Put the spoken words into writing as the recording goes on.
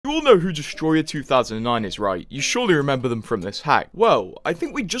all know who Destroyer2009 is, right? You surely remember them from this hack. Well, I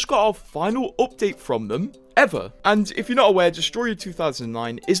think we just got our final update from them ever. And if you're not aware,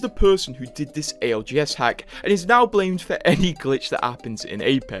 Destroyer2009 is the person who did this ALGS hack and is now blamed for any glitch that happens in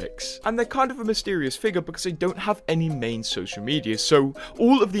Apex. And they're kind of a mysterious figure because they don't have any main social media, so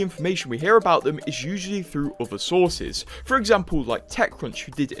all of the information we hear about them is usually through other sources. For example, like TechCrunch,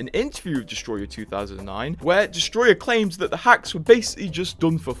 who did an interview with Destroyer2009 where Destroyer claimed that the hacks were basically just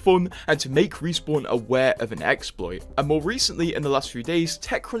done for fun and to make Respawn aware of an exploit. And more recently, in the last few days,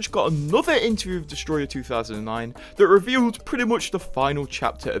 TechCrunch got another interview with Destroyer2009 that revealed pretty much the final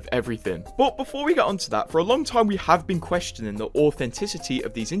chapter of everything. But before we get onto that, for a long time we have been questioning the authenticity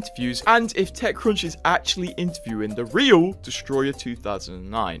of these interviews and if TechCrunch is actually interviewing the real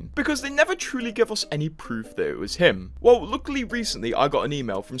Destroyer2009, because they never truly give us any proof that it was him. Well, luckily recently I got an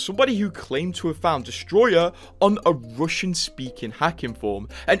email from somebody who claimed to have found Destroyer on a Russian-speaking hacking forum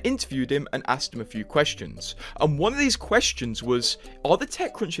and interviewed him and asked him a few questions. And one of these questions was, are the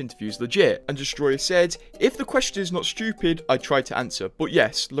TechCrunch interviews legit? And Destroyer said, if the question is not stupid, I try to answer. But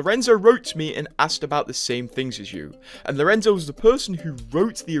yes, Lorenzo wrote to me and asked about the same things as you. And Lorenzo was the person who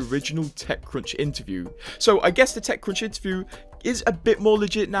wrote the original TechCrunch interview. So I guess the TechCrunch interview is a bit more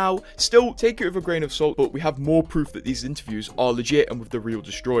legit now. Still, take it with a grain of salt, but we have more proof that these interviews are legit and with the real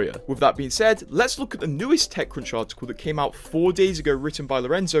Destroyer. With that being said, let's look at the newest TechCrunch article that came out 4 days ago, written by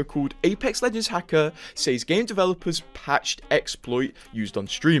Lorenzo, called Apex Legends Hacker Says Game Developers Patched Exploit Used on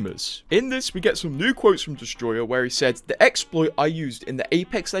Streamers. In this, we get some new quotes from Destroyer where he said, the exploit I used in the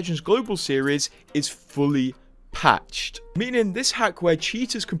Apex Legends Global series is fully patched. Meaning this hack where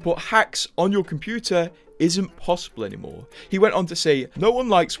cheaters can put hacks on your computer isn't possible anymore. He went on to say, no one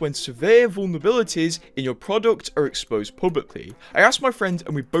likes when severe vulnerabilities in your product are exposed publicly. I asked my friend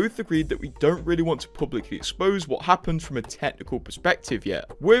and we both agreed that we don't really want to publicly expose what happened from a technical perspective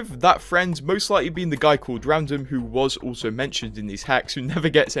yet. With that friend most likely being the guy called Random, who was also mentioned in these hacks, who never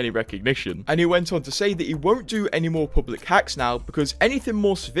gets any recognition. And he went on to say that he won't do any more public hacks now because anything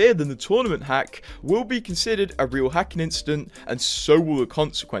more severe than the tournament hack will be considered a real hacking incident, and so will the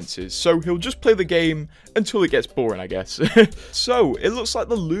consequences. So he'll just play the game until it gets boring, I guess. So it looks like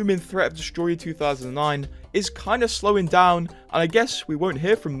the looming threat of Destroyer2009 is kind of slowing down, and I guess we won't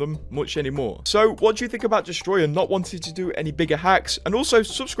hear from them much anymore. So what do you think about Destroyer not wanting to do any bigger hacks? And also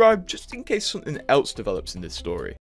subscribe just in case something else develops in this story.